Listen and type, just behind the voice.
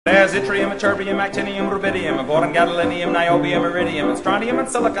There's yttrium, terbium, actinium, rubidium, boron, gadolinium, niobium, iridium, and strontium, and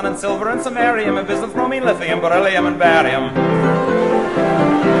silicon, and silver, and samarium, and bismuth, bromine, lithium, beryllium, and barium.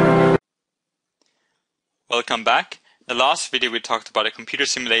 Welcome back. In the last video we talked about a computer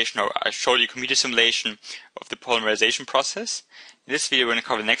simulation, or I showed you computer simulation of the polymerization process. In this video we're going to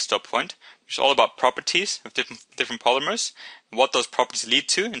cover the next stop point, which is all about properties of different polymers, and what those properties lead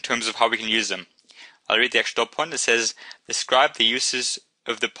to in terms of how we can use them. I'll read the actual stop point. It says, describe the uses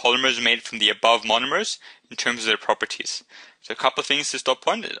of the polymers made from the above monomers in terms of their properties. So a couple of things to stop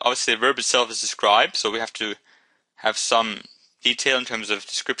point. Obviously the verb itself is describe, so we have to have some detail in terms of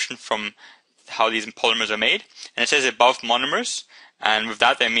description from how these polymers are made. And it says above monomers, and with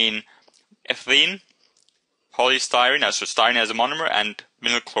that they mean ethylene, polystyrene, so styrene as a monomer, and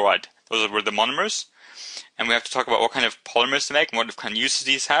vinyl chloride. Those were the monomers. And we have to talk about what kind of polymers to make and what kind of uses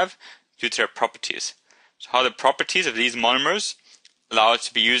these have due to their properties. So how the properties of these monomers allow it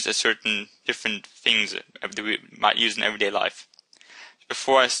to be used as certain different things that we might use in everyday life.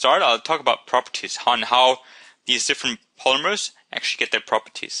 Before I start, I'll talk about properties and how these different polymers actually get their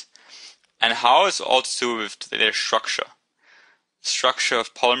properties. And how it's all to do with their structure. The structure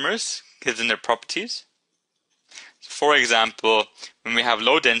of polymers gives them their properties. So for example, when we have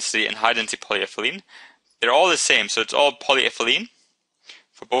low density and high density polyethylene, they're all the same. So it's all polyethylene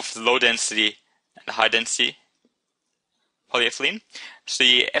for both the low density and the high density polyethylene. So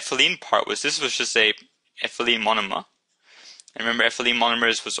the ethylene part was just a ethylene monomer. And remember, ethylene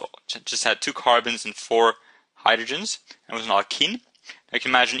monomers just had 2 carbons and 4 hydrogens, and was an alkene. Now you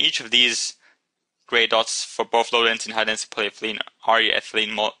can imagine each of these gray dots for both low density and high density polyethylene are your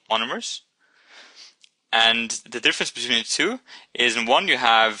ethylene monomers. And the difference between the two is, in one you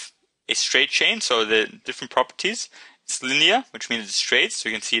have a straight chain, so the different properties. It's linear, which means it's straight, so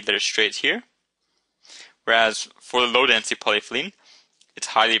you can see there's straight here. Whereas for the low density polyethylene, it's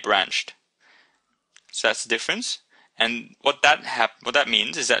highly branched. So that's the difference. And what that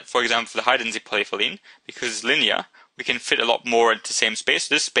means is that, for example, for the high density polyethylene, because it's linear, we can fit a lot more into the same space.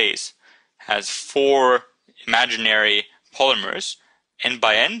 This space has 4 imaginary polymers, end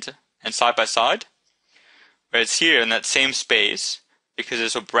by end and side by side. Whereas here in that same space, because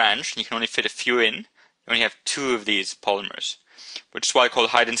it's so branched, and you can only fit a few in, you only have 2 of these polymers. Which is why I call it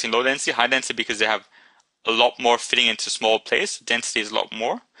high density and low density. High density because they have a lot more fitting into a small place. Density is a lot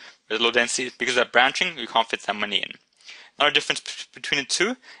more. Whereas low density, because of that branching, you can't fit that many in. Another difference between the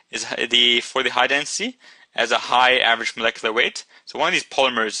two is for the high density, as a high average molecular weight. So one of these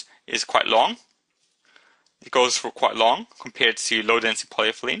polymers is quite long. It goes for quite long compared to low density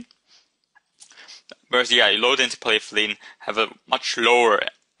polyethylene. Whereas low density polyethylene have a much lower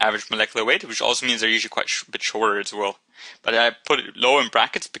average molecular weight, which also means they're usually quite a bit shorter as well. But I put it low in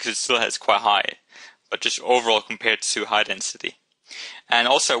brackets because it still has quite high, but just overall compared to high density. And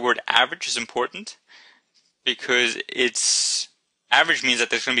also the word average is important, because it's average means that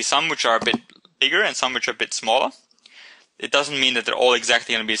there's going to be some which are a bit bigger and some which are a bit smaller. It doesn't mean that they're all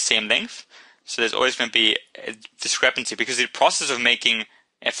exactly going to be the same length. So there's always going to be a discrepancy, because the process of making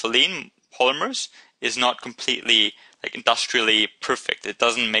ethylene polymers is not completely industrially perfect. It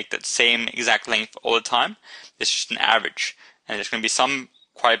doesn't make that same exact length all the time. It's just an average. And there's going to be some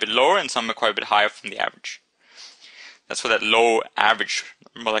quite a bit lower and some quite a bit higher from the average. That's what that low average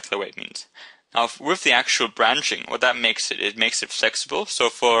molecular weight means. Now, with the actual branching, what that makes it makes it flexible. So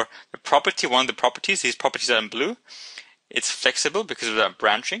for the property, one of the properties, these properties are in blue, it's flexible because of that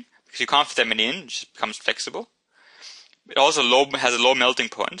branching. Because you can't fit that many in, it just becomes flexible. It also has a low melting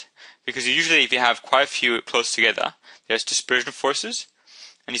point, because usually if you have quite a few close together, there's dispersion forces,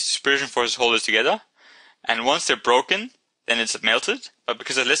 and these dispersion forces hold it together. And once they're broken, then it's melted. But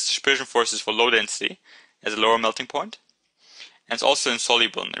because there's less dispersion forces for low density, it has a lower melting point. And it's also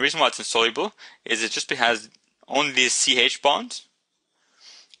insoluble. And the reason why it's insoluble is it just has only these CH bonds.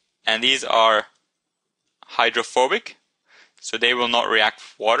 And these are hydrophobic, so they will not react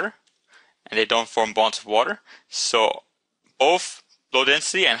with water, and they don't form bonds with water. So both low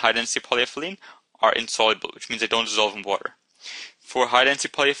density and high density polyethylene are insoluble, which means they don't dissolve in water. For high density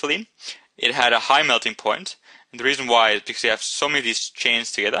polyethylene, it had a high melting point, and the reason why is because they have so many of these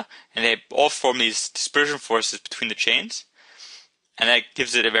chains together, and they all form these dispersion forces between the chains. And that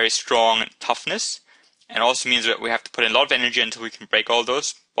gives it a very strong toughness, and also means that we have to put in a lot of energy until we can break all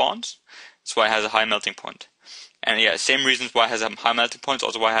those bonds. That's why it has a high melting point. And same reasons why it has a high melting point,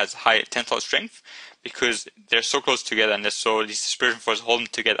 also why it has high tensile strength, because they're so close together and these dispersion forces hold them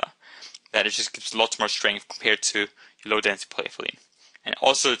together that it just gives lots more strength compared to your low density polyethylene. And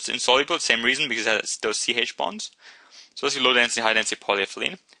also it's insoluble, same reason, because it has those CH bonds. So that's your low density, high density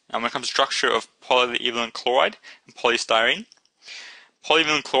polyethylene. Now when it comes to structure of polyethylene chloride and polystyrene,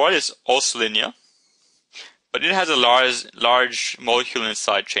 Polyvinyl chloride is also linear, but it has a large molecule in its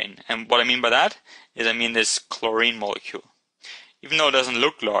side chain. And what I mean by that is I mean this chlorine molecule. Even though it doesn't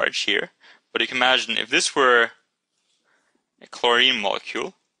look large here, but you can imagine if this were a chlorine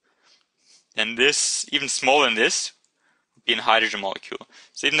molecule, then this, even smaller than this, would be a hydrogen molecule.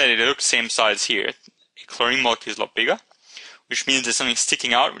 So even though they look the same size here, a chlorine molecule is a lot bigger, which means there's something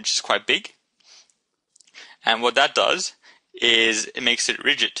sticking out, which is quite big. And what that does is it makes it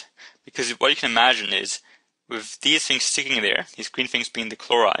rigid. Because what you can imagine is, with these things sticking there, these green things being the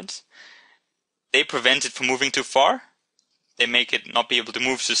chlorides, they prevent it from moving too far. They make it not be able to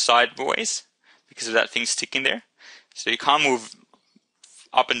move to sideways because of that thing sticking there. So you can't move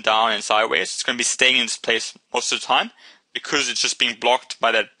up and down and sideways. It's going to be staying in this place most of the time because it's just being blocked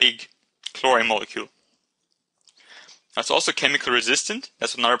by that big chlorine molecule. Now, it's also chemical resistant.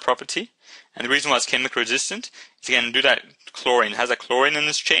 That's another property. And the reason why it's chemical resistant is, again, due to that chlorine. It has a chlorine in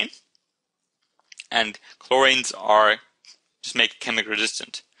this chain. And chlorines just make it chemical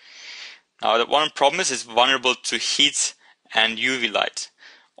resistant. Now, the one problem is it's vulnerable to heat and UV light.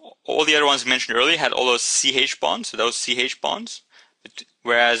 All the other ones we mentioned earlier had all those CH bonds, so those CH bonds.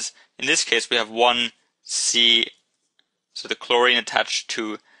 Whereas in this case we have one C, so the chlorine attached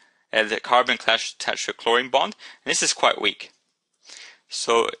to the carbon attached to a chlorine bond, and this is quite weak.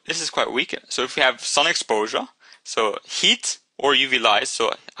 So this is quite weak. So if we have sun exposure, so heat or UV light,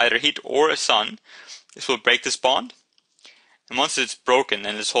 so either heat or sun, this will break this bond. And once it's broken,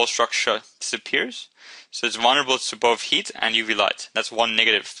 then this whole structure disappears. So it's vulnerable to both heat and UV light. That's one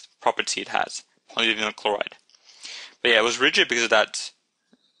negative property it has, polyvinyl chloride. But yeah, it was rigid because of that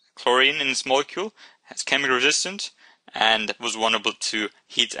chlorine in this molecule. It's chemical resistant and was vulnerable to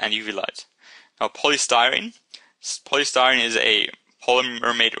heat and UV light. Now, polystyrene. Polystyrene is a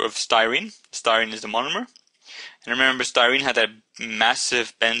polymer made of styrene. Styrene is the monomer. And remember, styrene had that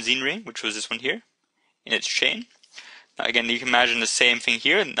massive benzene ring, which was this one here, in its chain. Now again, you can imagine the same thing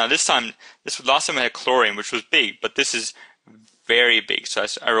here. Now last time I had chlorine, which was big, but this is very big. So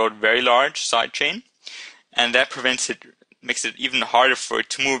I wrote very large side chain, and that makes it even harder for it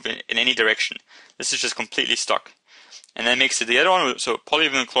to move in any direction. This is just completely stuck. And that makes it the other one, so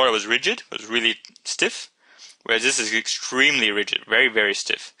polyvinyl chloride was rigid, was really stiff, whereas this is extremely rigid, very, very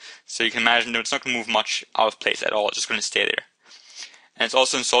stiff. So you can imagine that it's not going to move much out of place at all, it's just going to stay there. And it's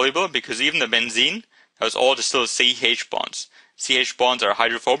also insoluble because even the benzene, that was all just still CH bonds. CH bonds are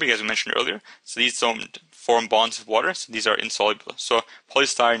hydrophobic, as we mentioned earlier, so these don't form bonds with water, so these are insoluble. So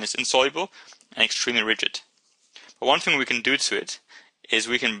polystyrene is insoluble and extremely rigid. But one thing we can do to it is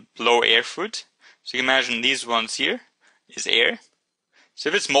we can blow air through it. So you can imagine these ones here is air. So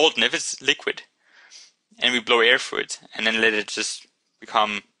if it's molten, if it's liquid, and we blow air through it, and then let it just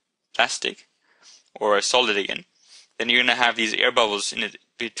become plastic or solid again, then you're going to have these air bubbles in it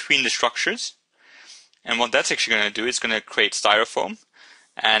between the structures. And what that's actually going to do is going to create styrofoam.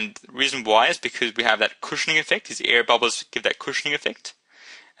 And the reason why is because we have that cushioning effect. These air bubbles give that cushioning effect.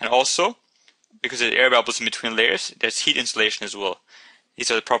 And also, because there's air bubbles in between layers, there's heat insulation as well.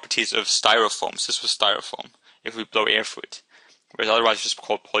 These are the properties of styrofoam. So this was styrofoam if we blow air through it. Whereas otherwise it's just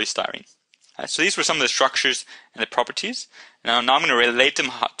called polystyrene. So these were some of the structures and the properties. Now I'm going to relate them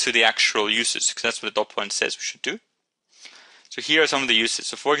to the actual uses, because that's what the dot point says we should do. So here are some of the uses.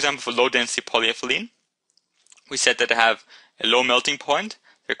 So for example, for low density polyethylene, we said that they have a low melting point,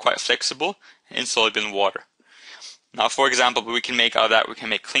 they're quite flexible, and insoluble in water. Now, for example, we can make out of that, we can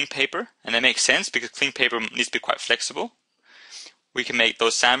make cling paper, and that makes sense because cling paper needs to be quite flexible. We can make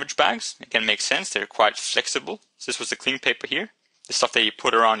those sandwich bags, again, makes sense, they're quite flexible. So this was the cling paper here, the stuff that you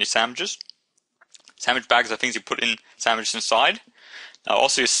put around your sandwiches. Sandwich bags are things you put in sandwiches inside. Now,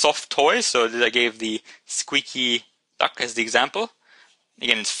 also your soft toys, so I gave the squeaky duck as the example.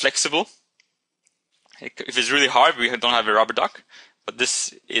 Again, it's flexible. If it's really hard, we don't have a rubber duck, but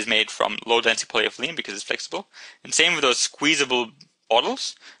this is made from low density polyethylene because it's flexible. And same with those squeezable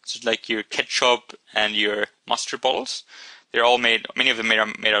bottles, so like your ketchup and your mustard bottles. They're all made, many of them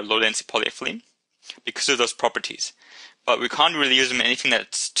are made of low density polyethylene because of those properties. But we can't really use them in anything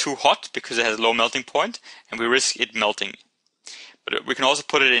that's too hot because it has a low melting point and we risk it melting. But we can also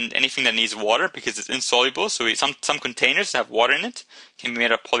put it in anything that needs water because it's insoluble. So some containers that have water in it can be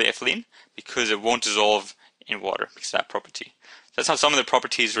made of polyethylene because it won't dissolve in water because of that property. So that's how some of the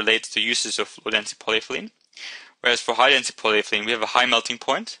properties relate to uses of low density polyethylene. Whereas for high density polyethylene, we have a high melting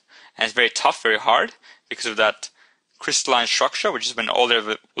point and it's very tough, very hard because of that crystalline structure, which is when all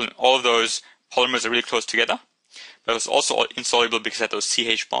of those polymers are really close together. But it's also insoluble because it had those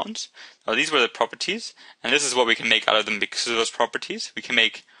CH bonds. Now these were the properties, and this is what we can make out of them because of those properties. We can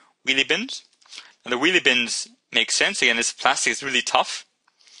make wheelie bins. And the wheelie bins makes sense. Again, this plastic is really tough,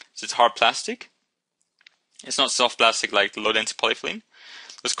 so it's hard plastic. It's not soft plastic like the low-density polyethylene.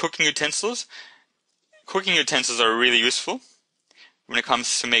 Those cooking utensils are really useful when it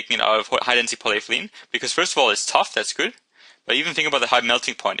comes to making it out of high-density polyethylene, because first of all, it's tough, that's good, but even think about the high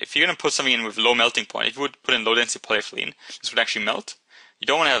melting point. If you're going to put something in with low melting point, if you would put in low-density polyethylene, this would actually melt. You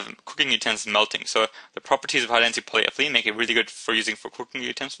don't want to have cooking utensils melting, so the properties of high-density polyethylene make it really good for using for cooking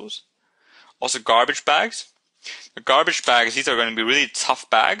utensils. Also, garbage bags. The garbage bags, these are going to be really tough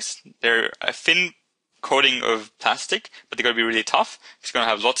bags. They're a thin coating of plastic, but they're going to be really tough. It's going to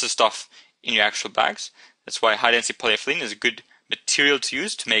have lots of stuff in your actual bags. That's why high-density polyethylene is a good material to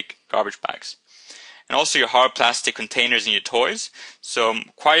use to make garbage bags. And also your hard plastic containers in your toys. So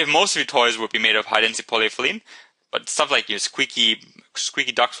most of your toys will be made of high-density polyethylene, but stuff like your squeaky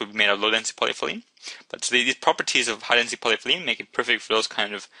ducks will be made of low-density polyethylene. But so these properties of high-density polyethylene make it perfect for those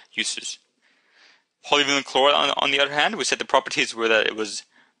kind of uses. Polyvinyl chloride, on the other hand, we said the properties were that it was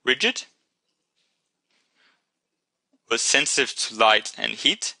rigid, was sensitive to light and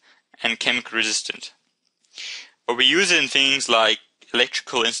heat, and chemical resistant. But we use it in things like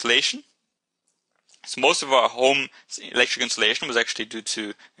electrical installation. So most of our home electric installation was actually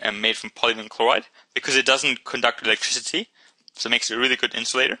made from polyvinyl chloride, because it doesn't conduct electricity, so it makes it a really good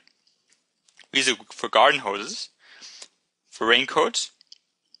insulator. We use it for garden hoses, for raincoats,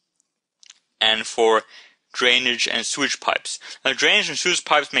 and for drainage and sewage pipes. Now, drainage and sewage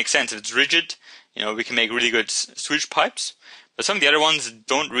pipes make sense. If it's rigid, we can make really good sewage pipes. But some of the other ones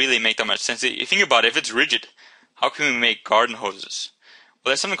don't really make that much sense. If you think about it, if it's rigid, how can we make garden hoses? Well,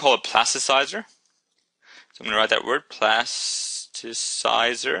 there's something called a plasticizer. So I'm going to write that word,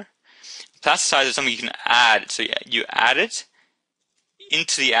 plasticizer. Plasticizer is something you can add. So you add it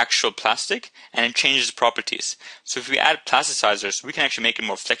into the actual plastic, and it changes the properties. So if we add plasticizers, we can actually make it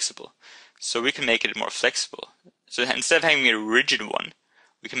more flexible. So we can make it more flexible. So instead of having a rigid one,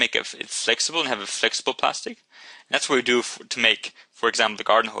 we can make it flexible and have a flexible plastic. And that's what we do to make, for example, the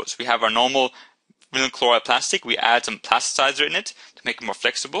garden hose. We have our normal vinyl chloride plastic. We add some plasticizer in it to make it more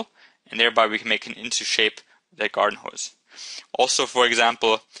flexible, and thereby we can make it into shape that garden hose. Also, for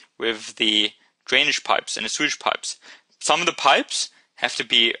example, with the drainage pipes and the sewage pipes, some of the pipes have to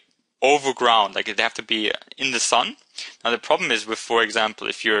be overground, like they have to be in the sun. Now the problem is with, for example,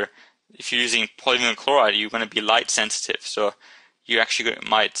 if you're using polyvinyl chloride, you're going to be light sensitive. So you actually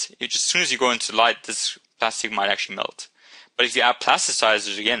as soon as you go into light, this plastic might actually melt. But if you add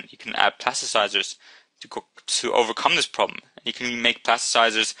plasticizers, again, you can add plasticizers to overcome this problem. You can make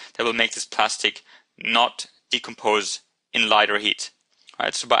plasticizers that will make this plastic not decompose in light or heat.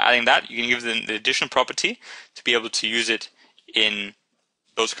 Right? So by adding that, you can give them the additional property to be able to use it in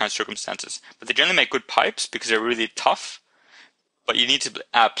those kinds of circumstances. But they generally make good pipes because they're really tough. But you need to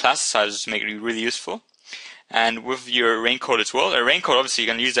add plasticizers to make it really useful. And with your raincoat as well, a raincoat, obviously you're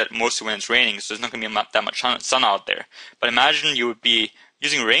going to use that mostly when it's raining, so there's not going to be that much sun out there. But imagine you would be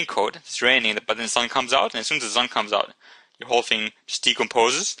using a raincoat, it's raining, but then the sun comes out, and as soon as the sun comes out, your whole thing just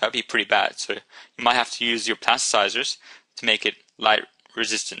decomposes. That would be pretty bad. So you might have to use your plasticizers to make it light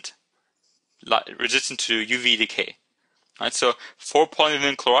resistant to UV decay. Right? So for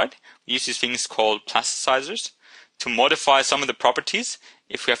polyvinyl chloride, we use these things called plasticizers to modify some of the properties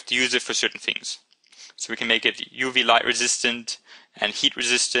if we have to use it for certain things. So we can make it UV light resistant and heat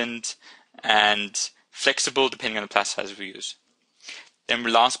resistant and flexible depending on the plasticizer we use. Then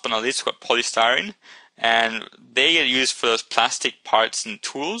last but not least, we've got polystyrene, and they get used for those plastic parts and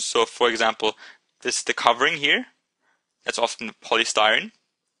tools. So for example, the covering here, that's often polystyrene.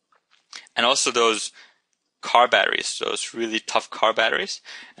 And also those car batteries, those really tough car batteries.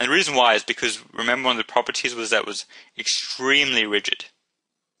 And the reason why is because, remember, one of the properties was that it was extremely rigid.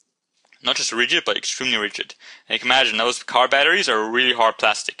 Not just rigid, but extremely rigid. And you can imagine those car batteries are really hard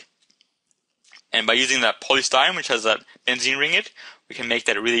plastic. And by using that polystyrene, which has that benzene ring in it, we can make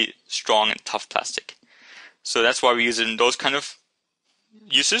that a really strong and tough plastic. So that's why we use it in those kind of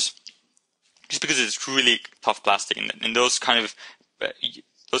uses, just because it's really tough plastic. And those kind of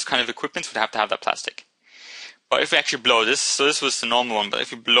equipments would have to have that plastic. But if we actually blow this, so this was the normal one, but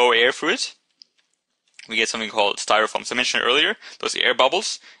if we blow air through it, we get something called styrofoam. So I mentioned earlier, those air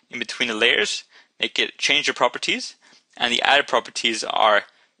bubbles in between the layers change their properties, and the added properties are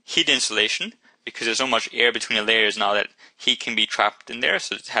heat insulation, because there's so much air between the layers now that heat can be trapped in there,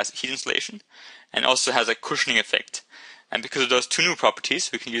 so it has heat insulation, and also has a cushioning effect. And because of those two new properties,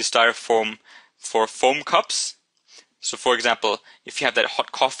 we can use styrofoam for foam cups. So for example, if you have that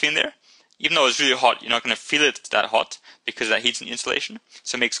hot coffee in there, even though it's really hot, you're not going to feel it that hot because of that heat insulation.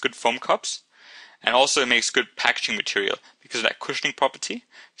 So it makes good foam cups. And also it makes good packaging material, because of that cushioning property.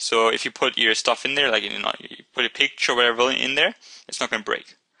 So if you put your stuff in there, like you put a picture or whatever in there, it's not going to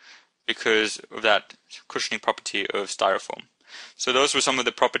break because of that cushioning property of styrofoam. So those were some of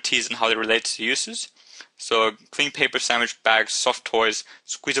the properties and how they relate to uses. So clean paper sandwich bags, soft toys,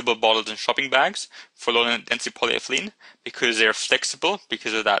 squeezable bottles and shopping bags for low density polyethylene because they're flexible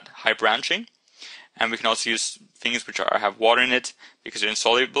because of that high branching. And we can also use things which have water in it because they're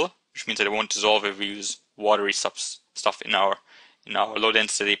insoluble, which means that it won't dissolve if we use watery stuff in our low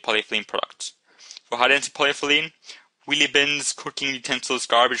density polyethylene products. For high density polyethylene, wheelie bins, cooking utensils,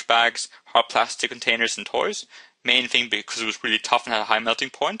 garbage bags, hard plastic containers and toys. Main thing because it was really tough and had a high melting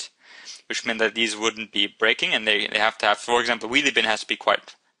point, which meant that these wouldn't be breaking, and they have to have, for example, wheelie bin has to be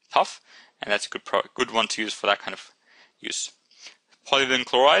quite tough, and that's a good one to use for that kind of use. Polyvinyl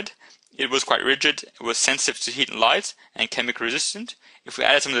chloride, it was quite rigid, it was sensitive to heat and light, and chemical resistant. If we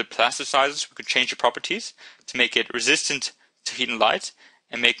added some of the plasticizers, we could change the properties to make it resistant to heat and light,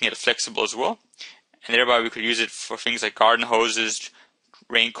 and making it flexible as well. And thereby we could use it for things like garden hoses,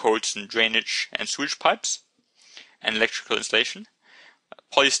 raincoats, and drainage and sewage pipes, and electrical installation.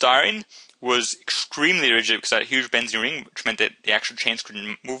 Polystyrene was extremely rigid because it had a huge benzene ring, which meant that the actual chains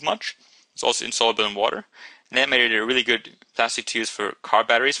couldn't move much. It's also insoluble in water. And that made it a really good plastic to use for car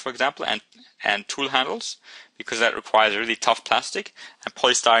batteries, for example, and tool handles, because that requires a really tough plastic, and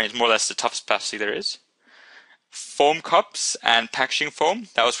polystyrene is more or less the toughest plastic there is. Foam cups and packaging foam,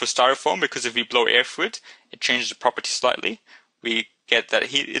 that was for styrofoam, because if we blow air through it, it changes the property slightly. We get that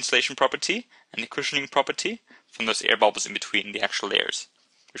heat insulation property and the cushioning property from those air bubbles in between the actual layers,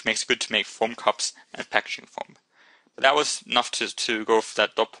 which makes it good to make foam cups and packaging foam. But that was enough to go for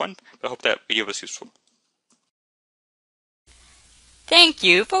that dot point, but I hope that video was useful. Thank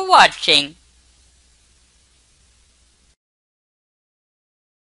you for watching.